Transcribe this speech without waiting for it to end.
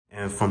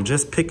And from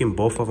just picking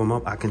both of them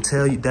up, I can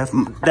tell you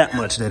that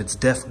much that it's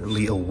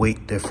definitely a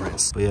weight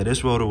difference. But yeah,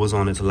 this rotor was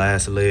on its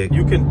last leg.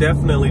 You can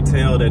definitely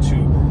tell that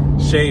you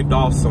shaved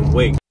off some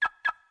weight.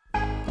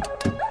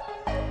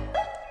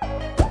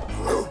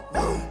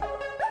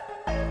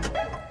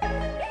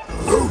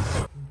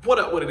 What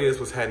up, what it is,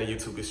 what's happening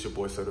YouTube? It's your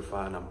boy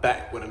Srtfied, and I'm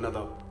back with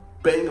another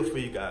banger for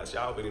you guys.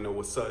 Y'all already know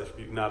what's up. If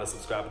you're not a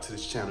subscriber to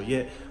this channel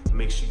yet,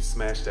 make sure you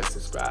smash that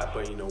subscribe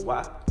button. You know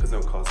why? Because it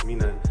don't cost me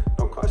nothing,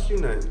 don't cost you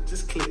nothing.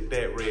 Just click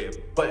that red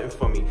button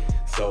for me.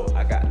 So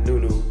I got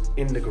Nunu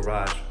in the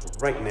garage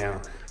right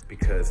now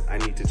because I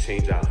need to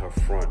change out her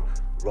front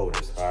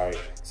rotors, all right?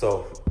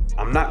 So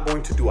I'm not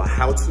going to do a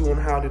how-to on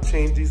how to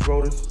change these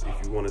rotors.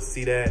 If you want to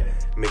see that,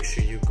 make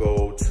sure you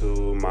go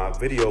to my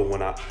video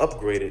when I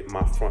upgraded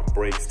my front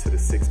brakes to the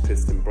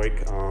 6-piston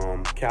brake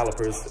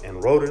calipers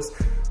and rotors.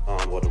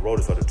 Well, the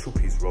rotors are the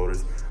 2-piece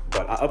rotors,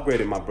 but I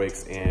upgraded my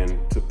brakes,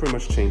 and to pretty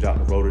much change out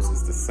the rotors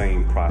is the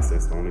same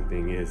process. The only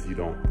thing is you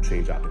don't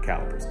change out the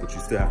calipers, but you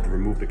still have to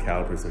remove the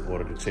calipers in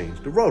order to change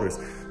the rotors.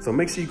 So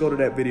make sure you go to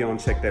that video and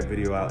check that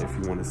video out if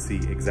you want to see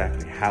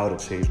exactly how to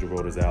change the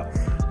rotors out.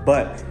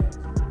 But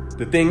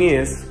the thing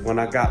is, when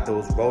I got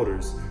those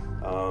rotors,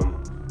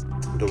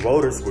 the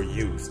rotors were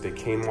used. They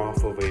came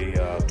off of a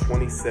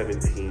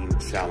 2017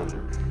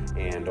 Challenger,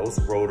 and those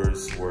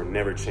rotors were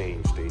never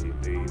changed.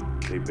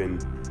 They've been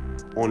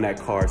on that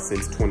car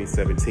since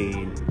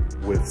 2017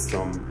 with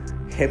some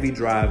heavy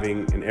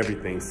driving and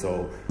everything.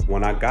 So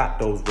when I got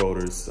those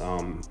rotors,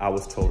 I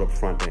was told up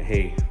front that,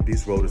 hey,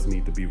 these rotors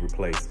need to be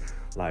replaced.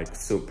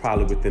 So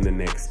probably within the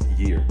next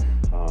year.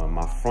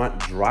 My front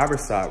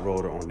driver's side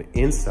rotor on the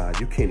inside,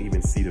 you can't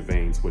even see the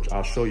vanes, which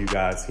I'll show you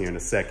guys here in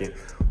a second.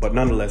 But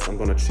nonetheless, I'm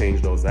gonna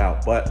change those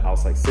out. But I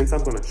was like, since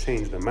I'm gonna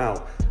change them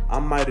out, I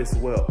might as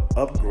well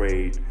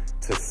upgrade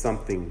to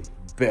something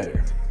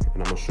better.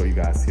 And I'm gonna show you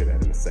guys here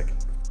that in a second.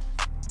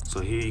 So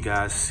here you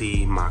guys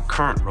see my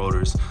current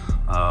rotors.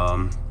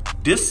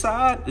 This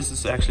side, this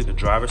is actually the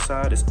driver's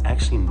side, it's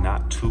actually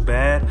not too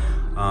bad.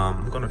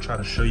 I'm gonna try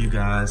to show you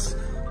guys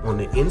on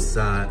the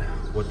inside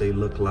what they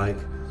look like,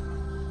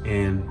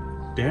 and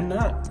they're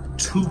not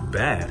too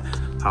bad.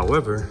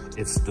 However,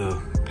 it's the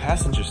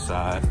passenger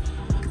side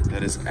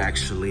that is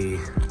actually,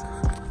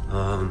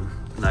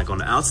 like on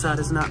the outside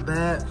is not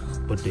bad,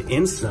 but the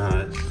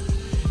inside,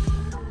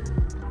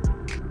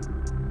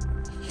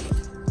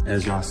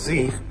 as y'all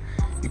see,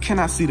 you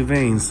cannot see the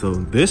vanes. So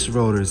this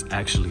rotor is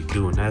actually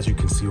doing, as you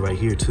can see right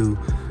here too,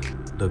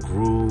 the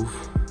groove.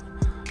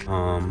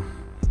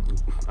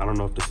 I don't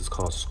know if this is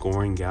called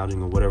scoring,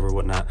 gouging, or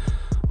whatnot.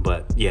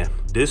 But yeah,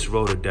 this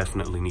rotor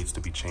definitely needs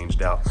to be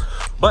changed out.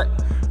 But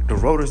the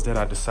rotors that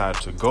I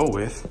decided to go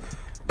with,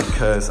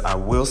 because I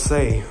will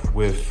say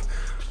with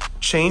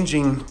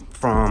changing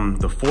from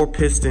the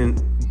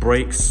 4-piston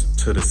brakes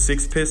to the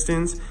 6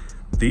 pistons,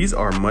 these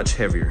are much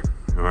heavier,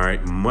 all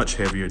right? Much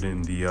heavier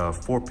than the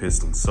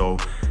 4-pistons. So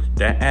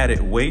that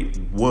added weight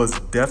was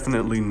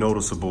definitely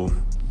noticeable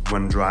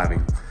when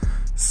driving.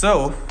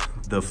 So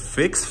the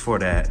fix for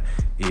that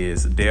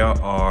is there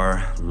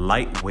are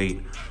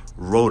lightweight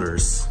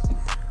rotors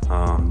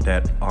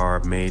that are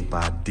made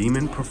by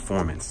Demon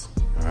Performance,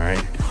 all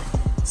right?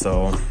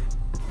 So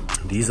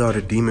these are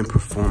the Demon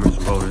Performance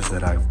rotors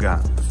that I've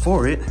got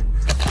for it.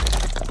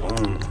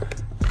 Boom.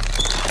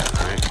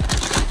 All right.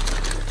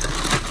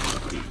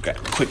 Got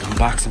a quick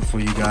unboxing for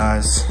you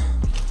guys.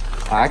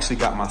 I actually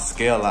got my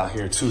scale out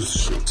here too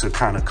to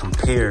kind of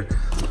compare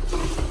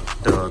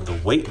the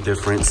weight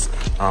difference.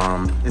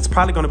 It's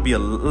probably going to be a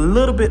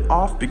little bit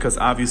off because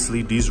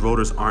obviously these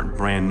rotors aren't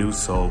brand new,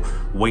 so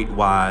weight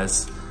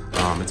wise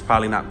it's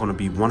probably not going to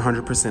be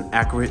 100%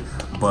 accurate,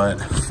 but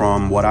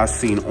from what I've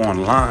seen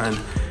online,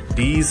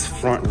 these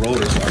front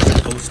rotors are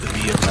supposed to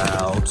be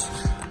about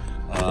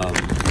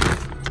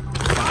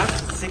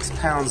 5 to 6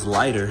 pounds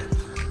lighter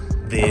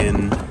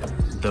than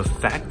the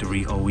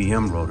factory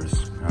OEM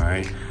rotors, all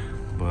right?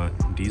 But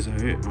these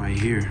are it right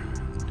here,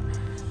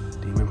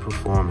 Demon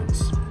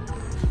Performance.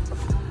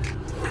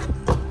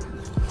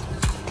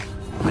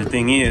 The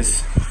thing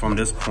is, from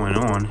this point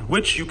on,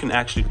 which you can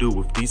actually do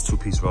with these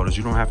 2-piece rotors,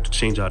 you don't have to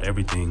change out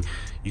everything.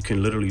 You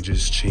can literally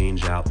just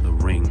change out the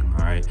ring,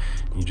 all right?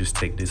 You just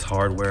take this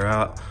hardware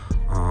out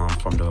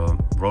from the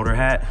rotor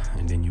hat,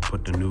 and then you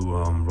put the new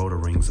rotor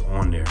rings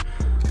on there.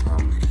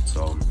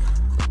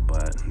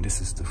 But this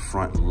is the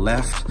front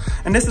left.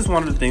 And this is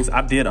one of the things,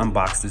 I did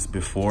unbox this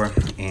before,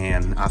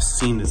 and I've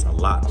seen this a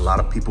lot. A lot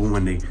of people,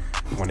 when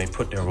they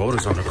put their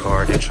rotors on the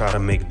car, they try to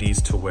make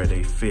these to where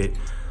they fit,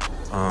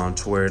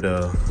 to where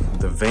the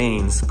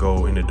vanes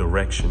go in the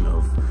direction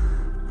of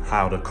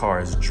how the car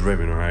is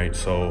driven, right?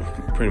 So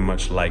pretty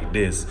much like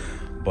this,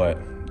 but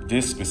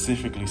this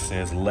specifically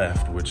says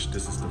left, which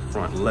this is the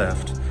front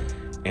left,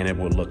 and it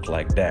will look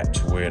like that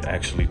to where it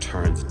actually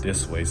turns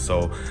this way.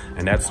 So,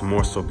 and that's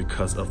more so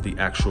because of the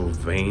actual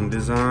vane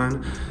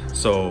design.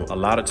 So a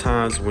lot of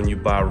times when you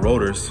buy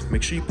rotors,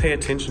 make sure you pay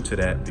attention to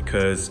that,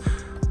 because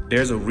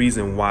there's a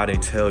reason why they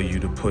tell you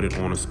to put it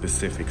on a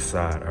specific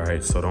side, all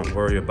right? So don't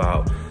worry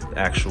about the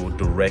actual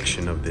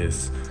direction of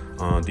this,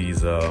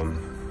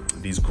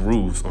 these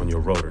grooves on your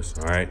rotors,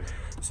 all right?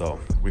 So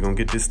we're gonna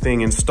get this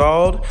thing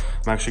installed.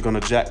 I'm actually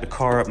gonna jack the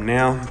car up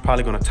now. I'm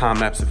probably gonna time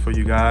lapse it for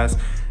you guys,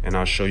 and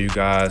I'll show you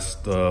guys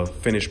the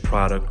finished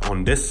product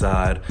on this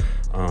side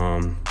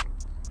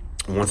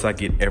once I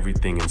get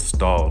everything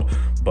installed.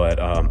 But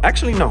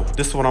actually no,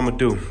 this is what I'm gonna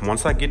do.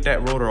 Once I get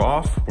that rotor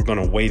off, we're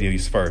gonna weigh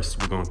these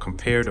first. We're gonna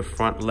compare the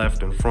front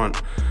left and front,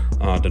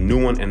 the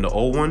new one and the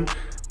old one,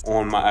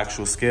 on my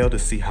actual scale to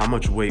see how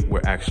much weight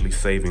we're actually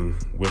saving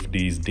with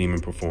these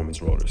Demon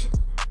Performance rotors.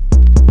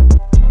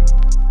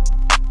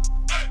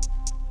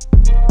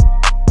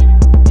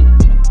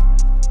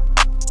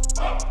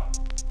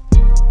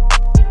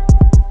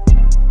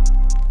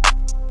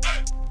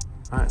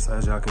 All right, so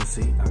as y'all can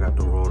see, I got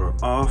the rotor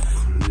off.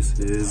 This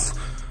is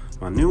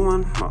my new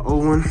one, my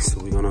old one. So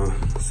we're gonna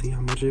see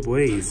how much it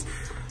weighs.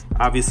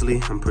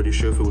 Obviously, I'm pretty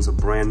sure if it was a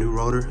brand new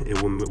rotor,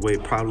 it would weigh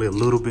probably a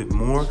little bit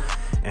more.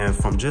 And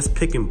from just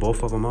picking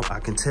both of them up, I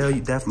can tell you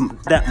that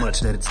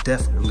much, that it's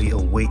definitely a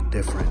weight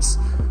difference.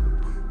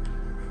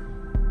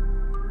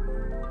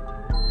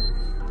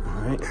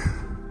 All right,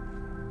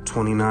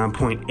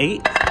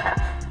 29.8.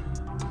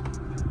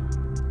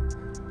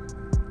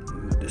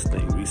 Let this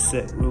thing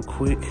reset real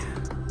quick.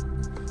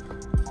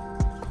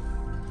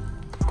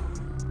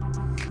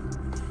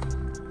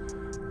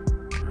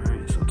 All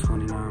right, so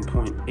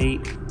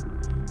 29.8.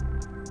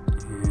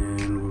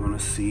 And we're gonna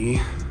see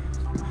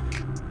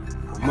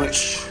how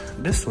much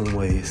this one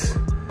weighs.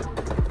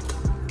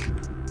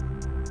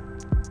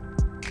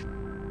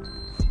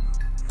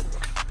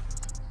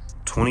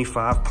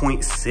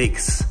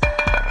 $25.6.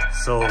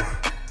 So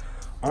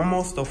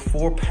almost a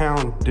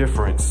 4-pound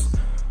difference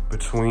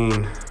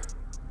between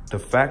the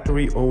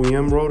factory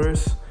OEM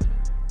rotors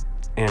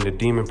and the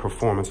Demon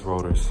Performance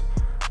rotors.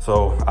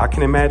 So I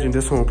can imagine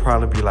this one will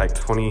probably be like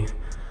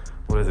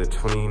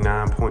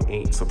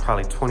 29.8, so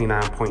probably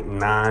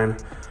 29.9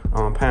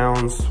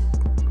 pounds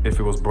if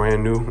it was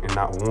brand new and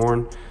not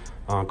worn,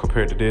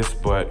 compared to this,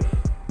 but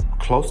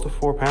close to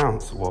 4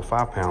 pounds, well,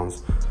 5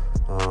 pounds,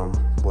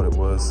 what it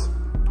was.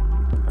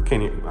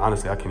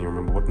 Honestly, I can't even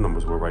remember what the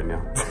numbers were right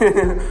now.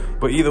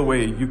 But either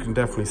way, you can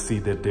definitely see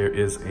that there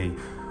is a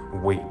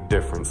weight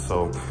difference.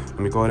 So let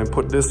me go ahead and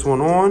put this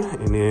one on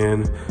and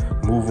then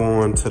move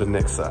on to the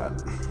next side.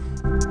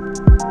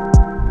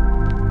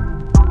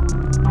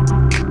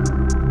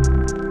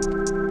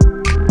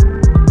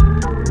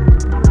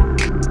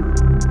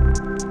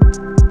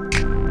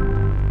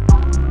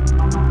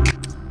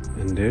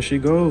 And there she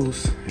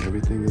goes.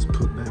 Everything is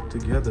put back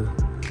together.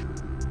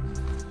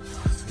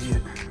 See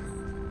it?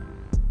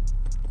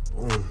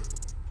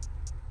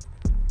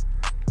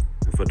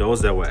 And for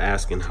those that were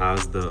asking,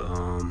 how's the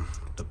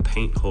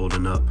paint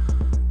holding up?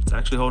 It's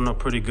actually holding up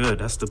pretty good.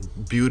 That's the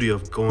beauty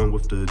of going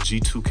with the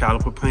G2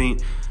 caliper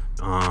paint.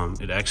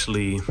 It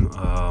actually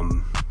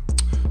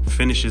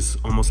finishes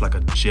almost like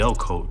a gel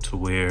coat, to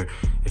where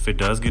if it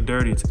does get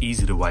dirty, it's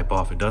easy to wipe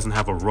off. It doesn't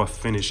have a rough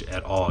finish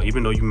at all.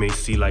 Even though you may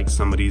see like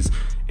some of these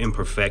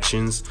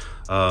imperfections,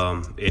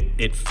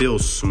 it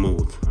feels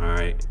smooth, all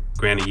right?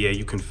 Granted, yeah,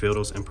 you can feel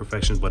those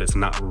imperfections, but it's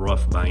not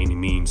rough by any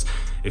means.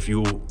 If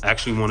you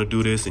actually want to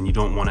do this and you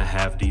don't want to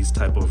have these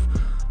type of,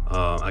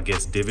 I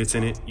guess, divots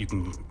in it, you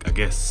can, I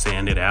guess,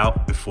 sand it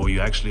out before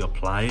you actually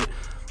apply it.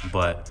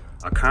 But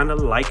I kind of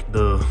like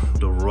the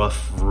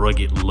rough,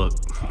 rugged look,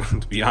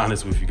 to be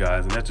honest with you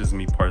guys, and that's just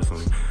me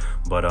personally.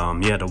 But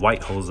yeah, the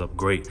white holds up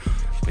great.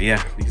 But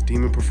yeah, these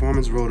Demon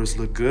Performance rotors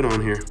look good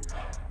on here.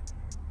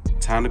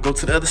 Time to go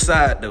to the other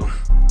side though.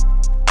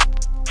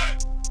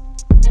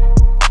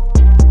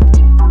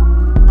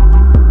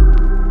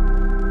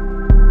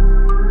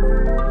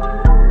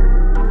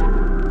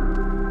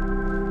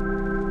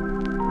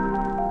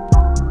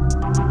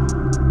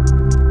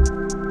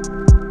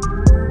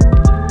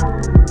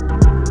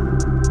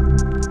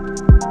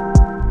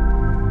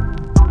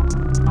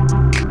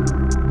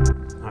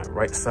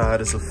 Right side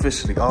is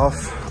officially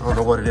off. I don't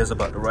know what it is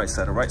about the right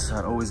side. The right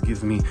side always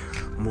gives me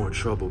more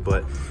trouble,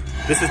 but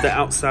this is the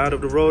outside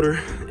of the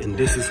rotor, and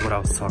this is what I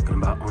was talking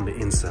about on the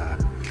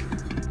inside.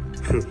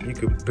 You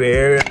could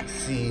barely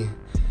see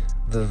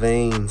the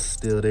veins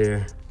still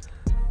there.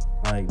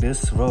 Like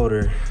this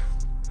rotor,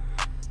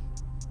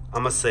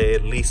 I'm gonna say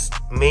at least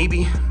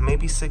maybe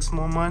 6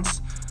 more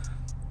months.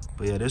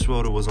 But yeah, this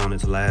rotor was on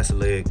its last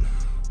leg.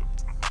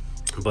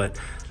 But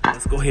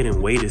let's go ahead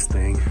and weigh this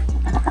thing.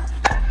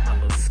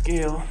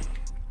 Scale.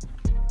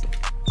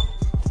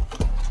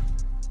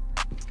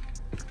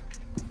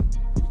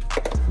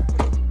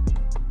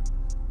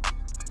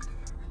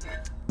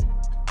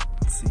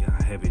 Let's see how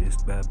heavy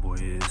this bad boy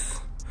is.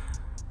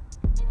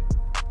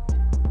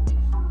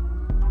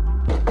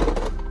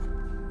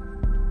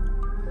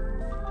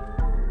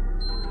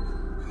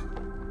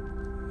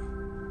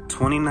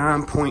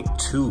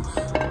 $29.2.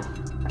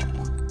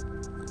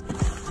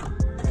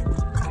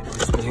 Get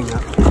this thing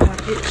out of the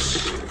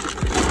package.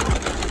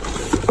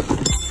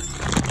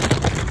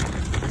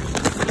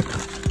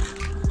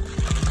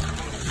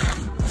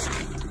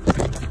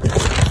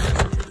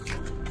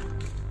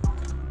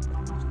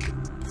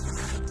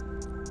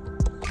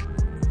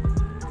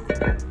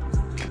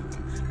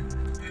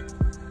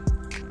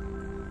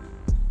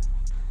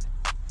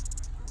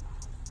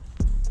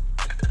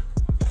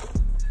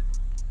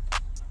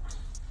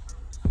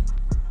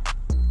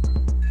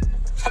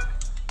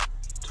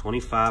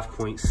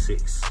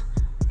 25.6.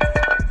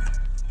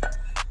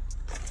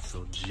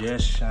 So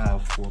just shy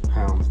of 4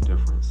 pounds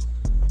difference.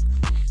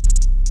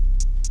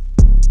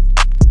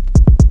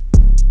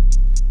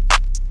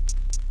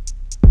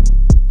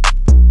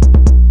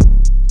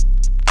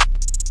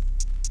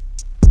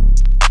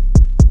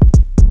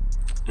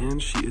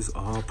 And she is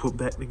all put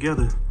back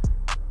together.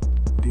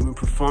 Demon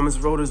Performance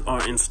rotors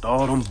are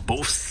installed on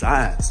both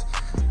sides.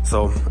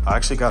 So I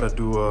actually got to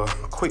do a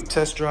quick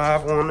test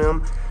drive on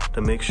them to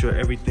make sure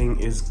everything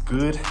is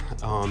good.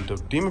 The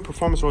Demon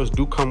Performance rotors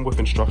do come with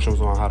instructions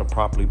on how to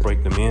properly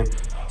break them in.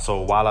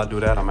 So while I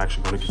do that, I'm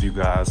actually going to give you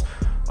guys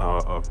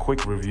a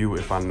quick review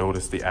if I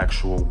notice the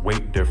actual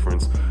weight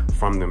difference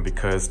from them,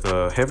 because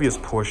the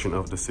heaviest portion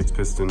of the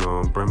 6-piston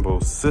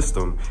Brembo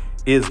system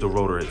is the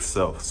rotor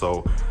itself.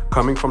 So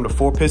coming from the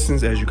 4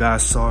 pistons, as you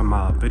guys saw in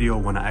my video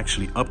when I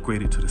actually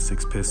upgraded to the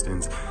 6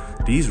 pistons,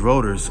 these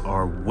rotors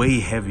are way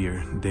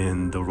heavier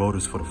than the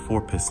rotors for the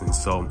 4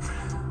 pistons. So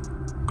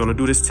gonna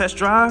do this test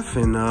drive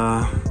and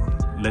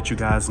let you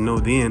guys know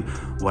then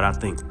what I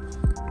think.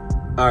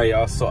 All right,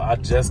 y'all, so I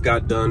just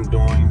got done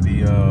doing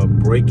the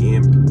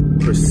break-in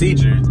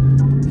procedure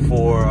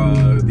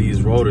for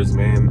these rotors,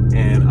 man.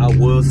 And I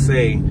will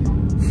say,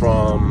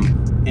 from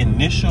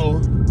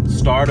initial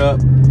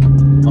startup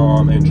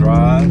and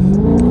drive,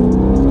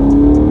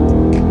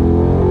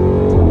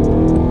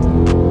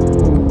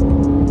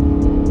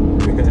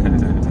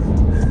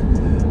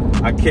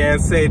 I can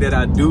say that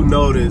I do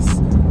notice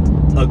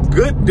a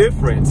good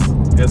difference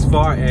as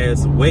far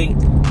as weight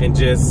and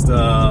just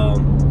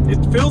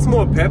it feels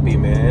more peppy,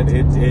 man.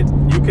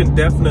 You can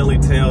definitely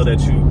tell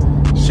that you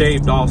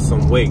shaved off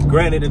some weight.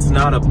 Granted, it's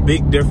not a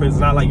big difference.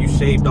 It's not like you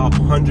shaved off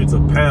hundreds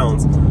of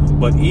pounds,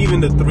 but even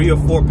the 3 or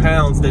 4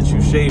 pounds that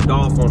you shaved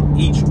off on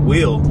each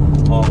wheel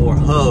or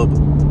hub,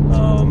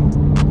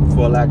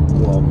 for lack,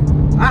 well,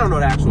 I don't know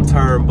the actual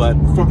term, but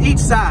from each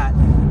side,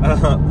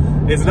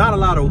 it's not a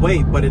lot of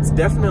weight, but it's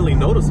definitely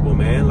noticeable,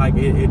 man. Like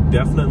it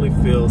definitely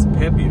feels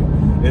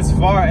peppier. As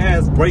far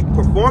as brake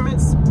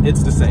performance,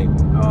 it's the same.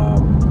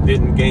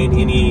 Didn't gain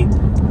any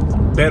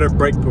better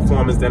brake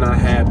performance than I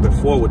had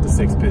before with the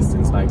 6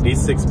 pistons. Like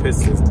these 6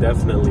 pistons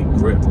definitely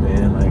grip,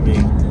 man. Like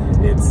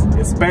it's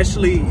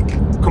especially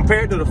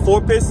compared to the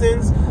 4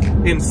 pistons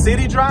in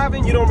city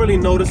driving, you don't really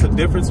notice a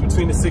difference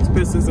between the 6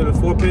 pistons and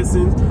the 4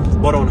 pistons.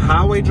 But on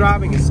highway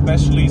driving,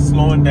 especially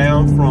slowing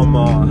down from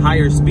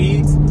higher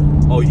speeds,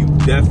 oh, you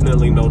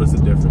definitely notice a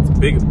difference.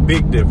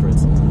 Big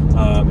difference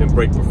in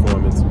brake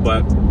performance.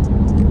 But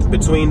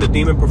between the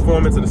Demon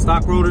Performance and the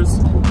stock rotors,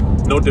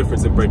 no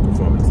difference in brake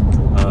performance.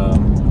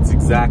 It's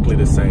exactly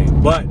the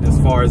same. But as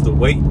far as the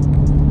weight,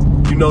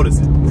 you notice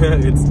it.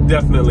 It's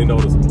definitely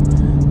noticeable.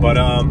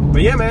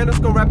 But yeah, man, that's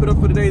gonna wrap it up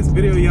for today's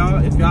video,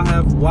 y'all. If y'all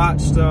have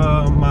watched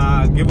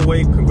my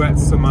giveaway,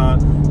 congrats to my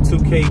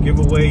 2K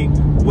giveaway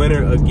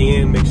winner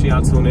again. Make sure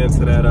y'all tune in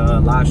to that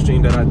live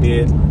stream that I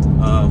did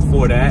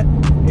for that.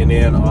 And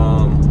then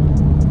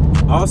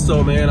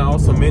also, man, I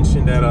also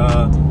mentioned that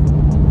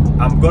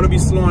I'm gonna be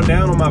slowing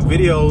down on my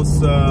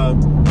videos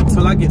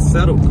until I get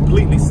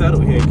completely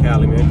settled here in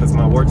Cali, man, because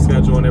my work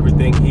schedule and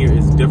everything here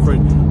is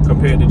different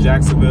compared to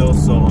Jacksonville.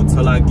 So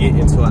until I get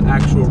into an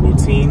actual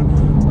routine,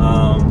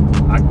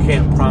 I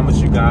can't promise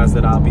you guys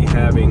that I'll be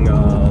having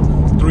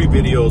 3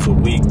 videos a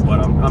week, but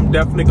I'm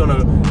definitely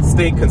gonna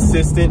stay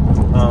consistent.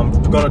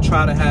 Gonna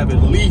try to have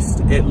at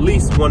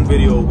least 1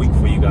 video a week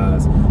for you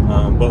guys,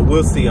 but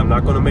we'll see. I'm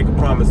not gonna make a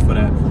promise for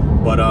that.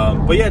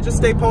 But yeah, just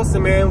stay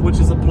posted, man, which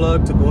is a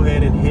plug to go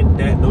ahead and hit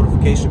that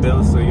notification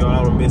bell so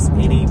y'all don't miss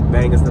any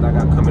bangers that I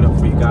got coming up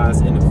for you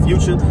guys in the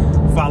future.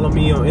 Follow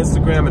me on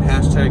Instagram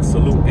at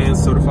 #salute and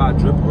certified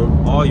drip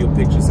on all your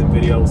pictures and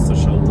videos to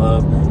show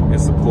love and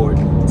support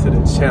to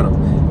the channel.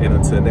 And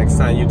until next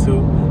time,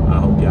 YouTube, I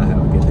hope y'all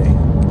have a good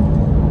day.